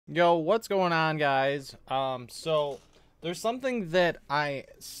Yo, what's going on, guys? So there's something that I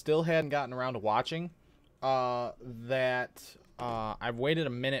still hadn't gotten around to watching, that I've waited a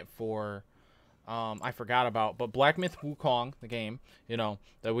minute for. I forgot about, but Black Myth Wukong, the game,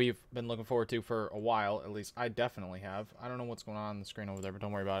 that we've been looking forward to for a while. At least I definitely have. I don't know what's going on the screen over there, but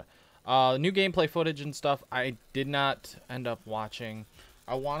don't worry about it. New gameplay footage and stuff. I did not end up watching.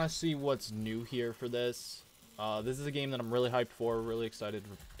 I want to see what's new here for this. This is a game that I'm really hyped for, really excited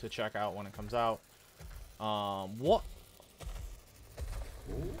to check out when it comes out. What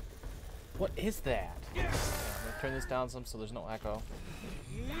is that? Yeah, I'm gonna turn this down some so there's no echo.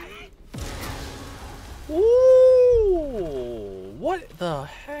 Ooh, what the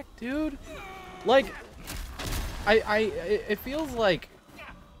heck, dude? Like, it feels like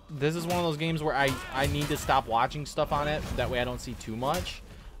this is one of those games where I need to stop watching stuff on it. That way I don't see too much.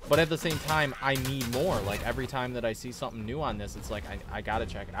 But at the same time, I need more. Like, every time that I see something new on this, it's like, I gotta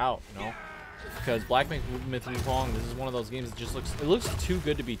check it out, Because Black Myth Wukong, this is one of those games that just looks too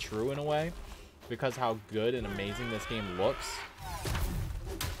good to be true in a way. Because how good and amazing this game looks.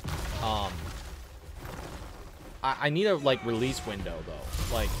 I need a, release window, though.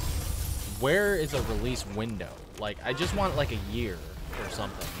 Like, where is a release window? Like, I just want, a year or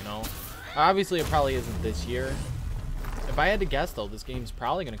something, Obviously, it probably isn't this year. If I had to guess, though, this game's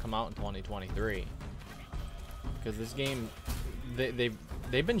probably going to come out in 2023. Because this game,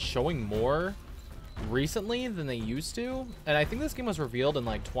 they've been showing more recently than they used to. And I think this game was revealed in,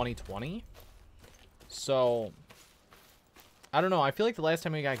 2020. So, I don't know. I feel like the last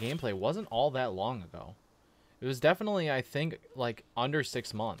time we got gameplay wasn't all that long ago. It was definitely, I think, under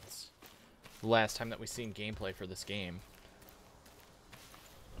 6 months. The last time that we seen gameplay for this game.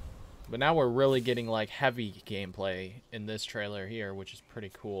 But now we're really getting, heavy gameplay in this trailer here, which is pretty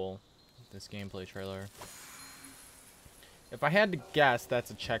cool. This gameplay trailer. If I had to guess,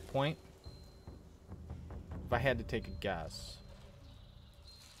 that's a checkpoint. If I had to take a guess.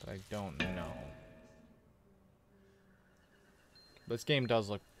 But I don't know. This game does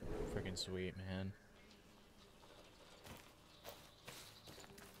look freaking sweet, man.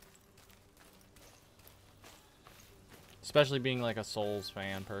 Especially being a Souls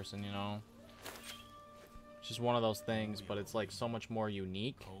fan person, It's just one of those things, but it's so much more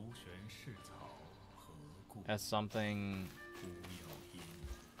unique as something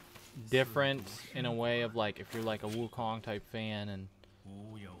different in a way of if you're a Wukong type fan and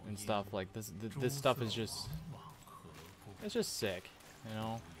stuff this stuff is just it's just sick,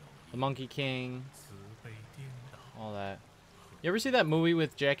 The Monkey King, all that. You ever see that movie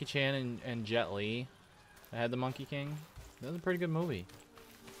with Jackie Chan and Jet Li that had the Monkey King? That was a pretty good movie.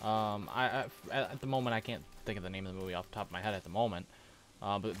 At the moment, I can't think of the name of the movie off the top of my head at the moment.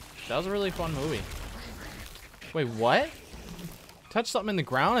 But that was a really fun movie. Wait, what? Touched something in the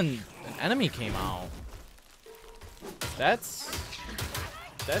ground and an enemy came out. That's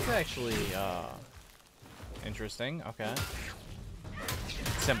actually interesting. Okay.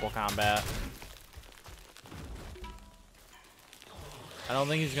 Simple combat. I don't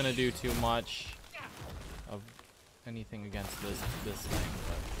think he's gonna do too much of anything against this thing,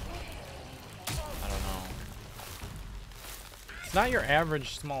 but I don't know. It's not your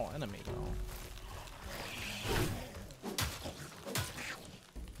average small enemy, though.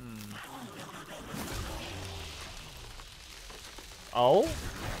 Oh?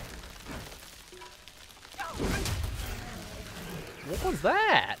 What was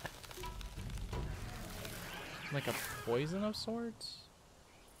that? Like a poison of sorts?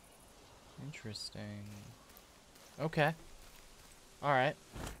 Interesting. Okay. Alright.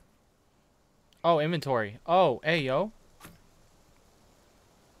 Oh, inventory. Oh, hey, yo.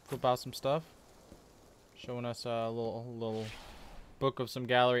 Flip out some stuff. Showing us a little book of some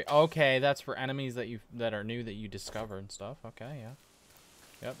gallery. Okay, that's for enemies that are new that you discover and stuff. Okay, yeah.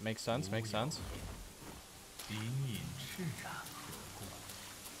 Yep, makes sense, makes sense.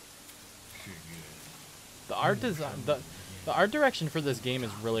 The art design, the art direction for this game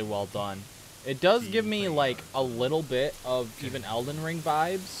is really well done. It does give me a little bit of even Elden Ring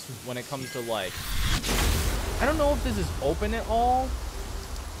vibes when it comes to I don't know if this is open at all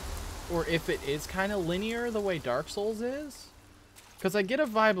or if it is kind of linear the way Dark Souls is, because I get a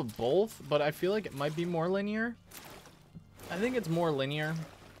vibe of both, but I feel like it might be more linear. I think it's more linear.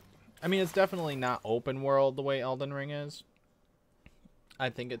 I mean, it's definitely not open world the way Elden Ring is. I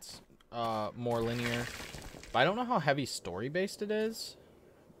think it's more linear, but I don't know how heavy story based it is.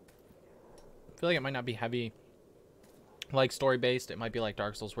 I feel like it might not be heavy story based. It might be like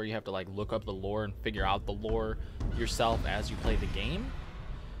Dark Souls where you have to look up the lore and figure out the lore yourself as you play the game,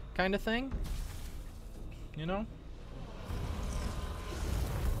 kind of thing,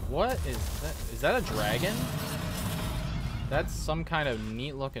 What is that? Is that a dragon? That's some kind of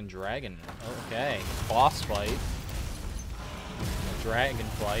neat looking dragon. Okay. Boss fight. A dragon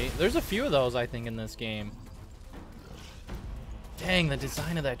fight. There's a few of those, I think, in this game. Dang, the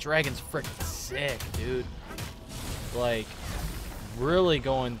design of that dragon's freaking sick, dude. Like, really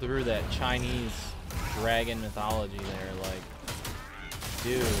going through that Chinese dragon mythology there. Like,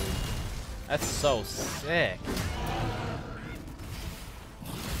 dude, that's so sick.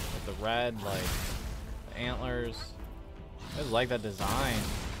 With the red, like, the antlers. I just like that design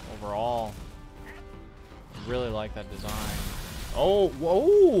overall. I really like that design. Oh,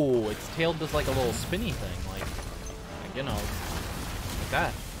 whoa! Its tail does like a little spinny thing, like you know, like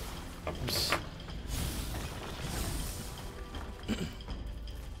that.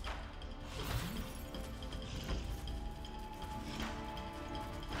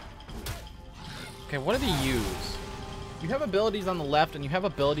 Okay, what do they use? You have abilities on the left and you have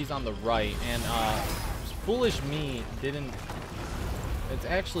abilities on the right, and foolish me didn't. It's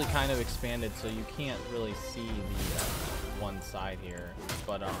actually kind of expanded, so you can't really see the one side here.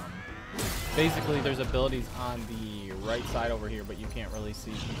 But basically, there's abilities on the right side over here, but you can't really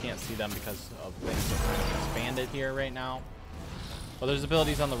see. You can't see them because of things are kind of expanded here right now. But there's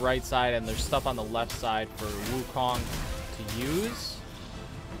abilities on the right side, and there's stuff on the left side for Wukong to use.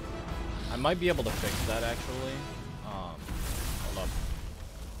 I might be able to fix that actually. Hold up.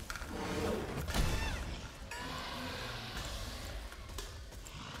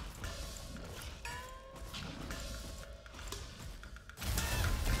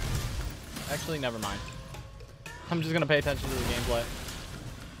 Actually, never mind. I'm just gonna pay attention to the gameplay.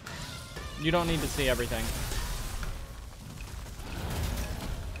 You don't need to see everything.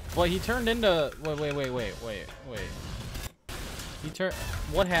 Well, he turned into... Wait. He turned...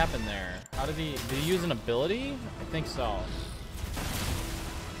 What happened there? How did he... Did he use an ability? I think so.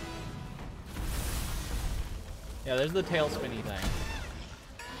 Yeah, there's the tail spinny thing.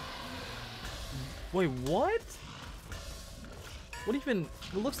 Wait, what? What even...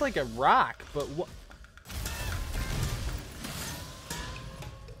 It looks like a rock, but what...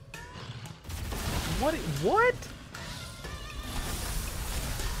 What?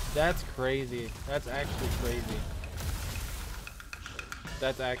 That's crazy. That's actually crazy.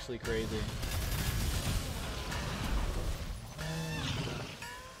 That's actually crazy.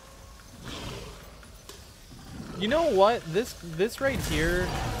 You know what? This right here,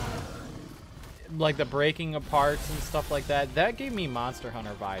 like the breaking apart and stuff like that, that gave me Monster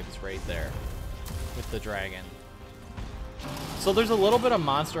Hunter vibes right there with the dragon. So there's a little bit of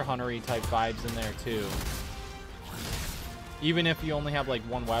Monster Hunter-y type vibes in there too. Even if you only have like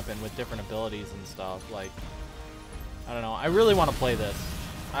one weapon with different abilities and stuff, like, I don't know. I really want to play this.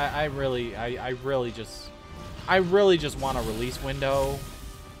 I really just want a release window.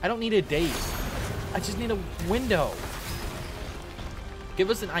 I don't need a date. I just need a window. Give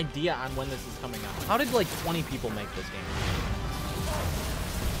us an idea on when this is coming out. How did like 20 people make this game?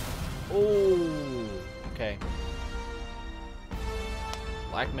 Oh, okay.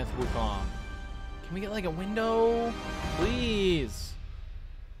 blackmythwukong. Can we get like a window? Please.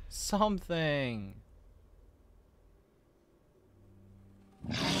 Something.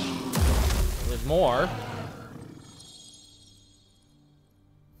 There's more.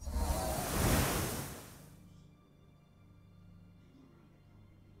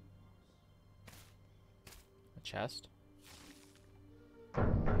 A chest.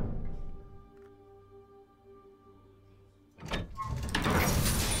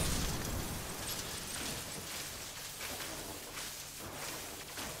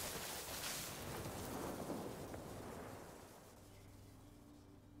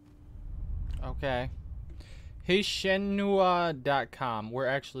 Okay. Heishenua.com. We're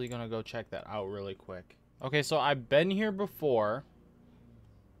actually going to go check that out really quick. Okay, so I've been here before.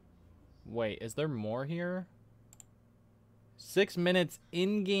 Wait, is there more here? 6 minutes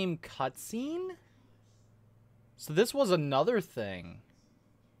in-game cutscene? So this was another thing.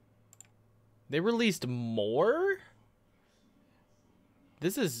 They released more?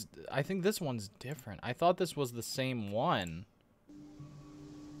 This is... I think this one's different. I thought this was the same one.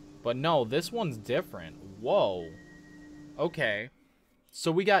 But no, this one's different. Whoa. Okay.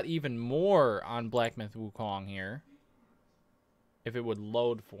 So we got even more on blackmythwukong here. If it would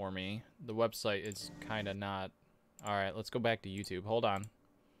load for me. The website is kind of not... Alright, let's go back to YouTube. Hold on.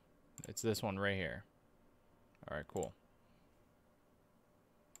 It's this one right here. Alright, cool.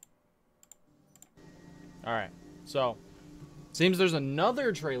 Alright, so... Seems there's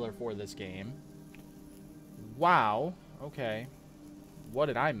another trailer for this game. Wow. Okay. What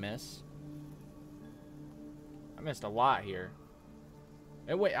did I miss? I missed a lot here.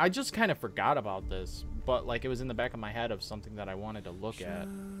 And wait, I just kind of forgot about this, but like it was in the back of my head of something that I wanted to look at.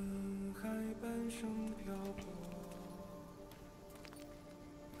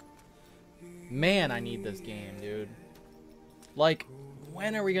 Man, I need this game, dude. Like,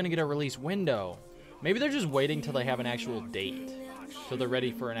 when are we gonna get a release window? Maybe they're just waiting till they have an actual date. Till they're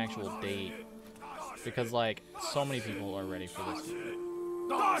ready for an actual date. Because, like, so many people are ready for this game.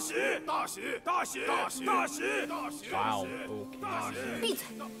 Wow, okay. 闭嘴！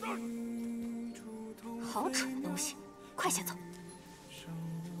好蠢的东西，快些走！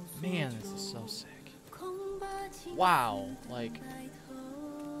 Man, this is so sick. Wow, like,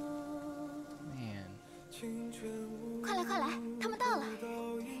 man. 快来快来，他们到了！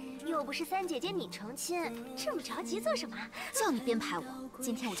又不是三姐姐你成亲，这么着急做什么？叫你编排我，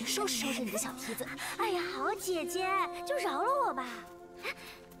今天我就收拾收拾你的小蹄子。哎呀，好姐姐，就饶了我吧！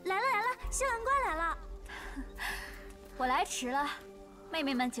来了来了，新郎官来了。我来迟了，妹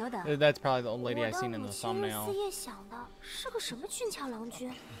妹们久等。That's probably the old lady I seen in the thumbnail. 我夜想的是个什么俊俏郎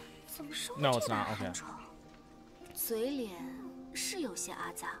君？怎么生 No, 得 it's 这般 not. Okay. 寒碜？嘴脸是有些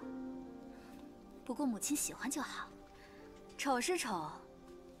阿杂，不过母亲喜欢就好。丑是丑，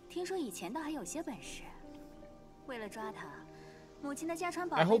听说以前倒还有些本事。为了抓他，母亲的家传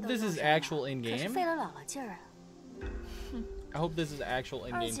宝贝 I 都 hope this 用 is 上了， actual in 可是 game. 费了老劲儿啊。 I hope this is actual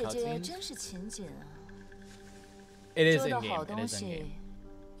in 二 game 姐姐 cutscenes. 真是勤谨啊！ It is 做 in 的 game. 好 It 东 is in 西 game.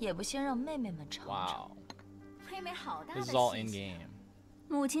 也不先让妹妹们尝尝。 Wow. 妹妹好大的 This is all 心 in 思。 game.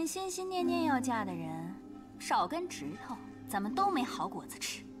 母亲心心念念要嫁的人，少根指头，咱们都没好果子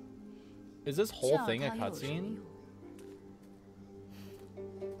吃。 Is this whole 叫 thing a 她又有什么 cutscene? 用？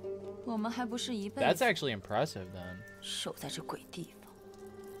我们还不是一辈 That's 子 actually impressive then. 守在这鬼地方。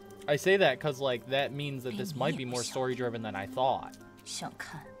 I say that because like that means that this might be more 并你也不想。 story driven than I thought. 想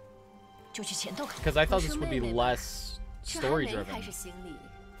看，就去前头看。 Because I thought 不是 this would be 妹妹吧？ less 这还 story 没开 driven. 始行礼，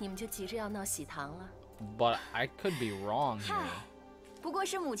你们就急着要闹喜糖了？ But I could be wrong here. 嗨，不过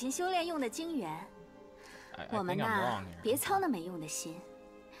是母亲修炼用的精元。 I 我们 think I'm 呐 wrong，here. 别操那没用的心。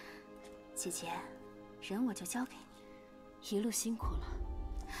姐姐，人我就交给你，一路辛苦了。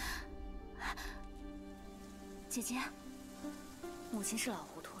姐姐，母亲是老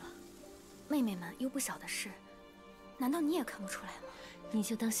糊涂了，妹妹们又不晓得事，难道你也看不出来吗？你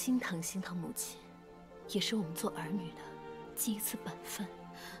就当心疼心疼母亲，也是我们做儿女的尽一次本分。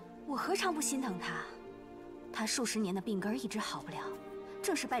我何尝不心疼她？她数十年的病根一直好不了，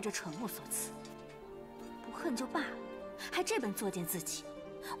正是拜这蠢物所赐。不恨就罢了，还这般作践自己，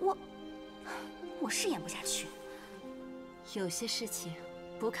我是演不下去。有些事情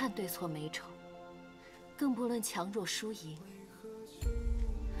不看对错美丑，更不论强弱输赢，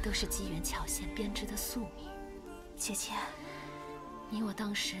都是机缘巧现编织的宿命。姐姐，你我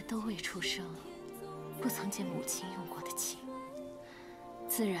当时都未出生，不曾见母亲用过的情，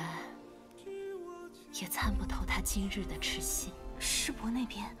自然也参不透她今日的痴心。师伯那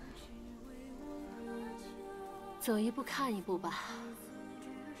边，走一步看一步吧。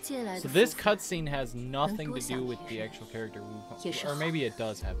借来 So 的 this 福分 cutscene has nothing to do with the actual character Wukong. 也是 Or 好。 maybe it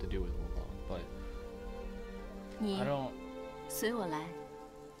does have to do with Wukong, but 你 I don't... 随我来。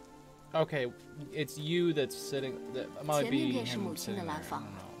 Okay, it's you that's sitting... That might 前 be 面便是 him 母亲的 sitting there. 蓝 I 房 don't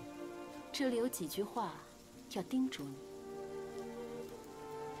know. 这里有几句话要叮嘱你。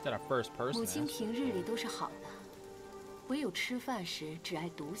 Is that a first 母 person? 亲平日里都是好的，唯有吃饭时只爱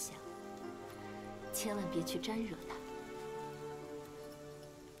独享，千万别去沾惹她。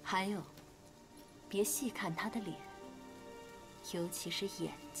还有，别细看她的脸，尤其是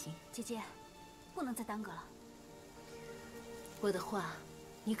眼睛。姐姐，不能再耽搁了。我的话，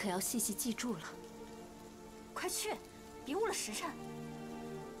你可要细细记住了。快去，别误了时辰。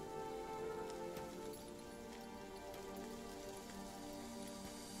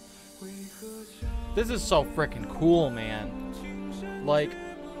 This is so freaking cool, man. Like,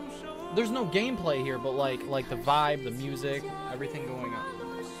 there's no gameplay here, but like the vibe, the music, everything going on.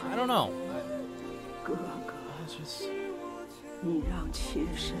 I don't know. 哥哥， It's just, 你让妾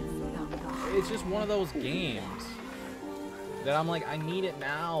身当得好。 it's just one of those games that I'm like, I need it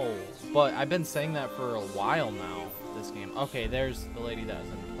now. But I've been saying that for a while now. This game. Okay, there's the lady that was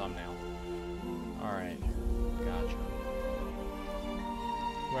in the thumbnail. All right, gotcha.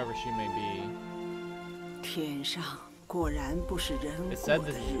 Whoever she may be. 天上果然不是人 It 过 said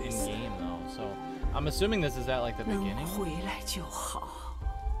的 this 日 is 子， in game though, so I'm assuming this is at like the 能 beginning. 回来就好。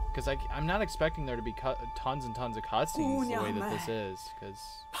 Because I'm not expecting there to be tons and tons of cutscenes the way that this is. Because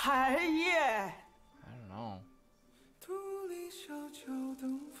排夜。 I don't know.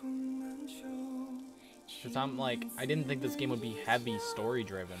 Because I'm like, I didn't think this game would be heavy story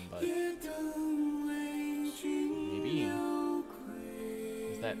driven, but maybe.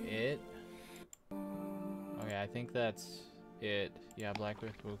 that it? Okay, I think that's it. Yeah, Black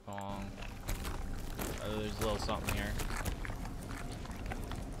with Wukong. Oh, there's a little something here.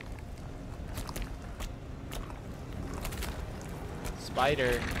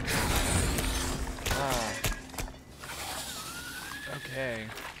 Spider. Ah. Okay.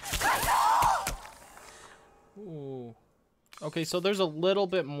 Ooh. Okay, so there's a little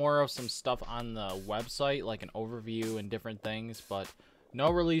bit more of some stuff on the website, like an overview and different things, but no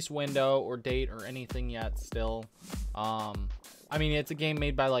release window or date or anything yet still. I mean, it's a game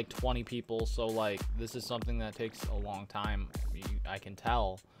made by like 20 people, so like this is something that takes a long time, I can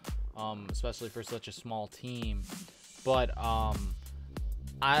tell, especially for such a small team. But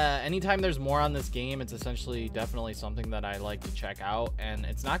anytime there's more on this game, it's essentially definitely something that I like to check out, and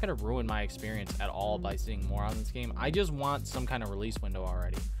it's not going to ruin my experience at all by seeing more on this game. I just want some kind of release window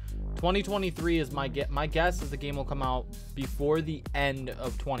already. 2023 is my guess is the game will come out before the end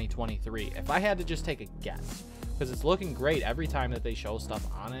of 2023. If I had to just take a guess, because it's looking great every time that they show stuff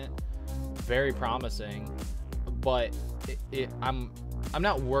on it, very promising, but I'm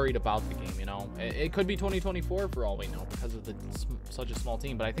not worried about the game, you know. It could be 2024 for all we know because of such a small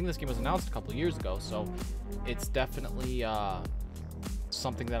team, but I think this game was announced a couple of years ago, so it's definitely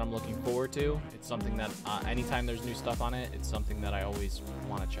something that I'm looking forward to. It's something that anytime there's new stuff on it, it's something that I always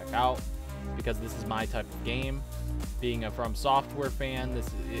want to check out because this is my type of game. Being a From Software fan,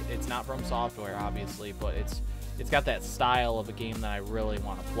 it's not From Software obviously, but it's got that style of a game that I really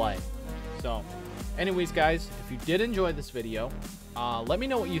want to play. So anyways, guys, if you did enjoy this video, let me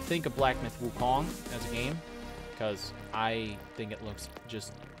know what you think of Black Myth Wukong as a game, because I think it looks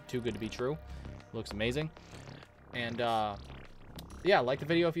just too good to be true. It looks amazing. And yeah, like the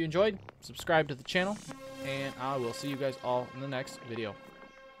video if you enjoyed, subscribe to the channel, and I will see you guys all in the next video.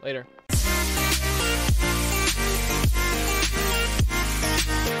 Later.